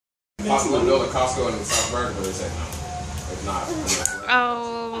Possibly build a Costco in South America, but they said no. It's not.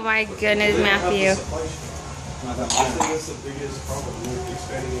 Oh my goodness, Matthew. I think that's the biggest problem with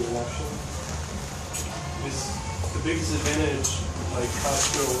expanding internationally. The biggest advantage, like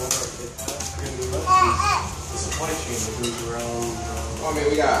Costco or Walmart, they have created the supply chain that moves around. Well, I mean,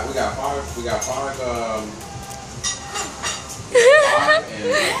 we got five and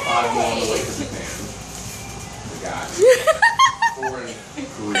 5 more on the way to Japan. We got 4 in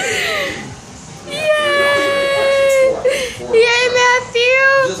Korea. Yay, Matthew!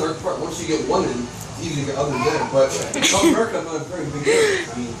 This is our part. Once you get one in, it's easy to get other than that. But South America, I'm not a very big deal.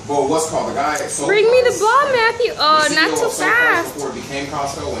 I mean, well, what's called the guy? Bring me the ball, Matthew. Oh, not too fast. Before it became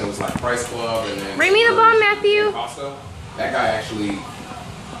Costco, when it was like Price Club, and then bring me the ball, Matthew. Costco. That guy actually,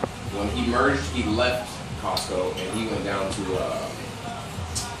 when he merged, he left Costco and he went down to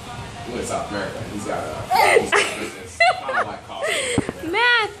he went to South America. He's got a business kind of like Costco.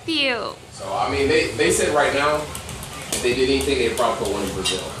 Matthew. So I mean, they said right now, if they did anything, they'd probably put one in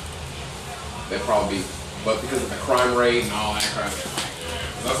Brazil. They'd probably be, but because of the crime rate and all that crap,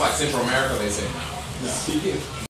 that's like Central America. They said no.